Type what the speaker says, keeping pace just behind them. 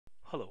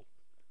Hello.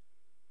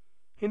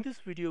 In this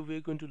video we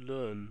are going to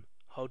learn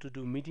how to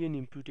do median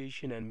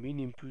imputation and mean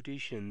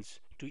imputations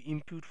to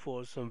impute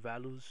for some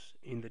values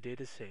in the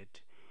dataset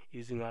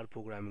using our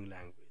programming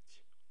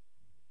language.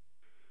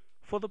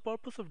 For the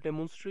purpose of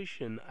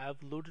demonstration, I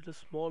have loaded a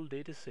small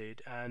dataset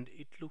and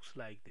it looks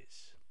like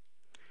this.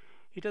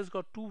 It has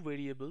got two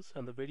variables,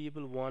 and the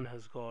variable 1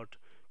 has got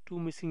two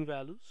missing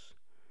values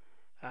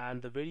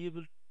and the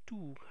variable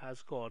 2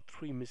 has got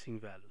three missing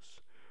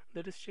values.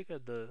 Let us check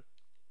out the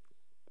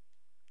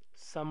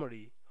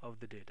summary of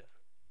the data.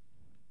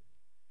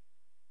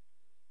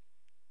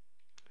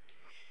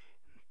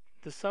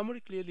 The summary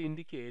clearly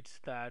indicates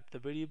that the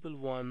variable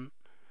 1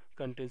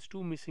 contains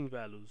two missing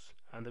values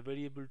and the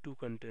variable 2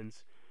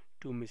 contains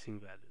two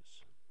missing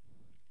values.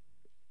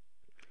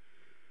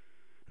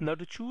 Now,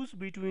 to choose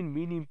between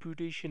mean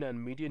imputation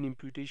and median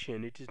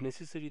imputation, it is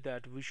necessary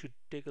that we should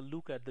take a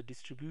look at the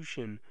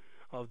distribution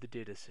of the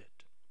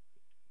dataset.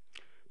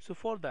 So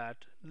for that,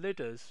 let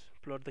us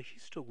plot the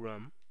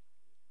histogram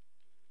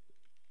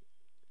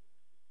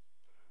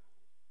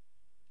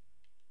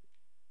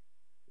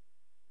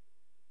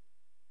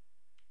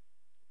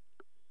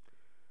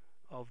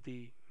of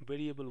the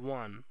variable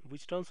 1,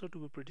 which turns out to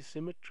be pretty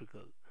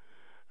symmetrical,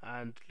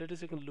 and let us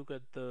take a look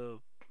at the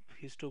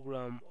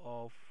histogram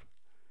of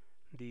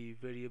the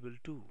variable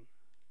 2,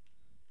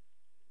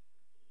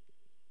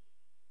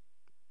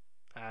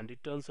 and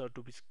it turns out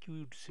to be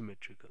skewed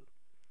symmetrical.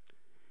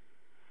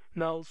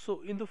 Now,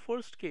 so in the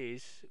first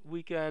case,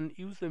 we can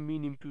use the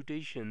mean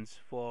imputations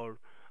for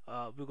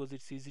because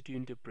it's easy to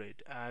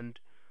interpret, and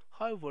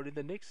however, in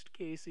the next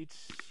case,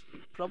 it's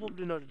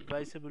probably not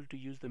advisable to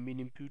use the mean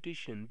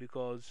imputation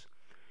because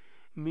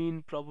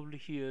mean probably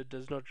here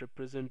does not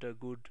represent a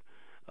good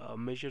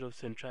measure of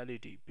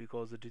centrality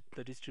because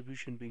the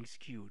distribution being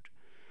skewed,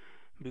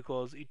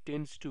 because it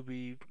tends to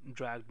be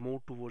dragged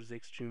more towards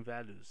extreme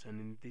values,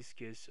 and in this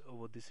case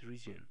over this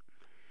region.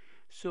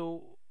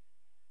 So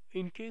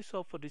in case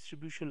of a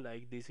distribution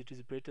like this, it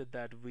is better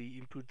that we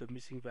input the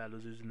missing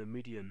values using the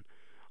median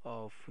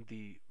of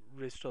the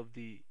rest of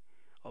the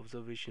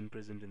observation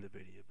present in the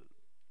variable.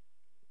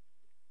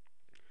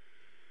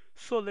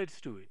 So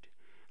let's do it.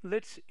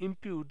 Let's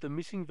impute the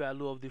missing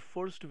value of the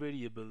first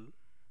variable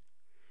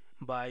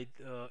by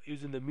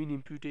using the mean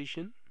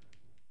imputation.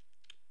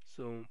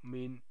 So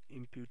mean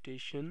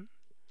imputation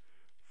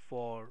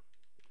for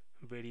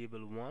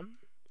variable 1.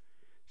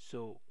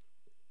 So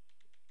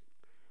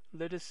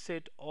let us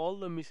set all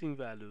the missing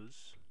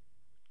values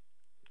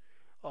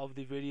of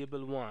the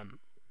variable 1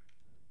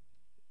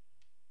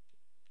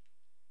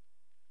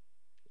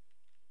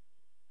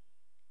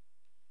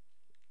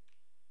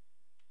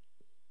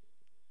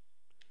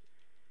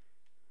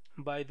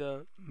 by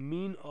the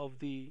mean of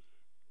the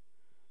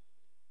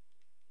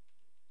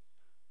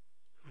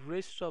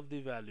rest of the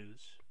values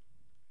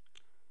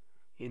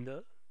in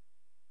the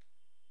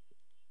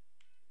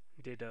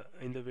data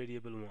in the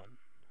variable 1.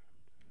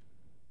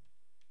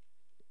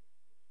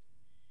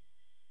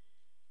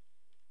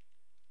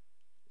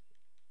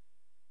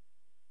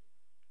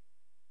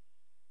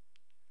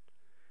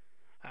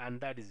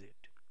 And that is it.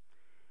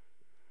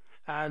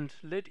 And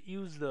let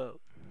use the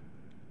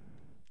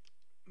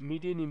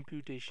median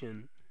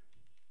imputation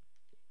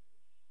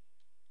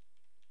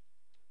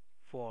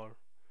for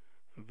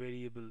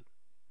variable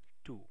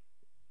 2.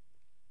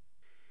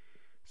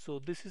 So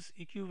this is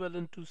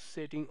equivalent to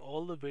setting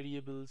all the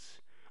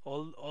variables,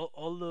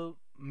 all the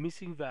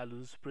missing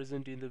values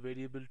present in the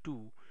variable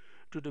 2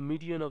 to the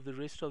median of the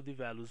rest of the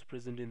values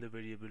present in the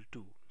variable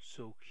 2.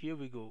 So here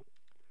we go,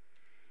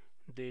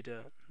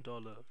 data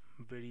dollar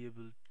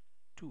variable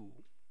 2,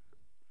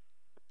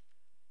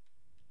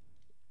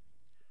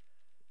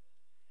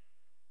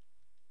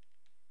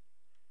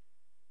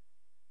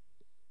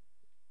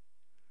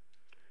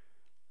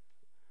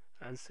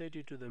 and set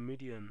it to the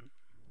median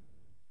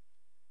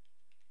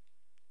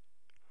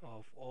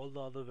of all the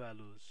other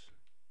values,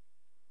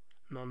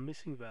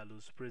 non-missing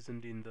values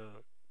present in the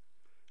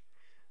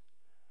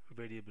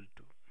variable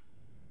 2.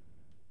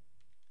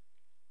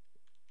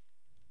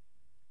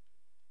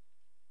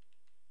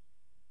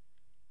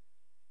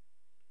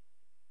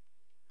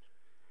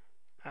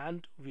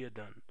 And we are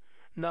done.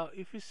 Now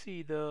if you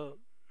see the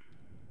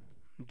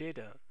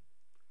data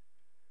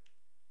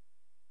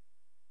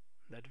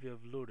that we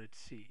have loaded,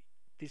 see,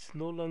 this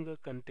no longer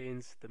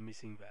contains the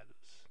missing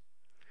values.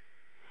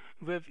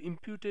 We have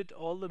imputed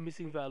all the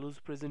missing values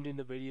present in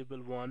the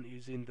variable 1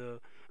 using the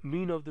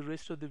mean of the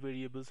rest of the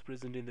variables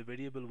present in the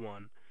variable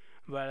 1,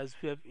 whereas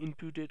we have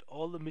imputed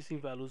all the missing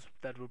values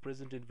that were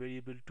present in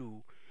variable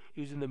 2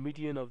 using the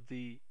median of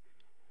the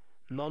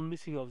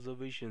non-missing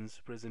observations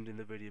present in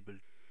the variable.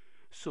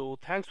 So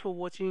thanks for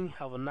watching,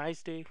 have a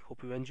nice day,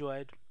 hope you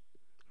enjoyed,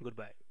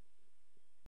 goodbye.